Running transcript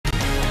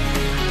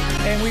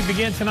And we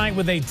begin tonight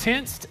with a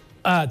tense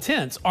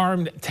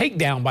armed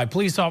takedown by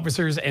police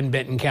officers in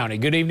Benton County.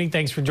 Good evening.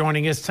 Thanks for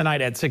joining us tonight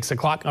at 6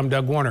 o'clock. I'm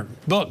Doug Warner.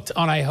 Booked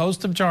on a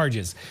host of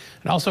charges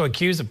and also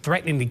accused of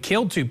threatening to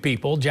kill two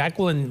people,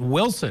 Jacqueline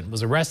Wilson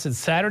was arrested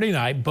Saturday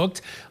night,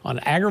 booked on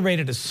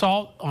aggravated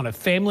assault on a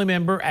family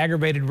member,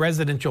 aggravated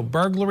residential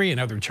burglary, and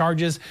other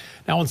charges.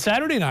 Now, on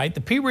Saturday night,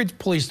 the Pea Ridge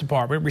Police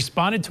Department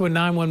responded to a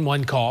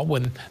 911 call.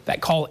 When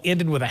that call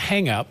ended with a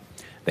hang-up,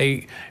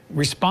 they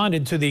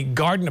responded to the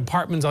Garden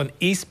Apartments on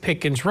East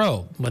Pickens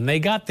Road. When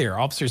they got there,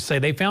 officers say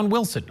they found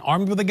Wilson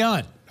armed with a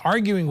gun,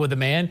 arguing with a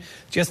man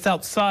just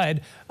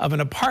outside of an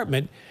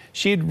apartment.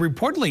 She had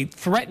reportedly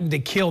threatened to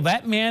kill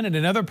that man and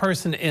another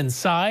person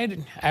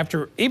inside.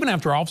 Even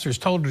after officers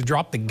told her to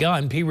drop the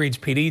gun, Pea Ridge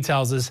PD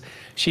tells us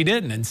she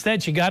didn't.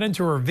 Instead, she got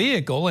into her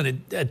vehicle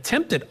and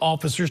attempted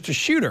officers to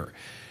shoot her.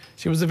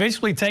 She was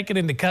eventually taken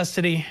into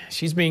custody.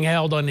 She's being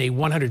held on a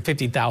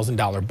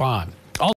 $150,000 bond.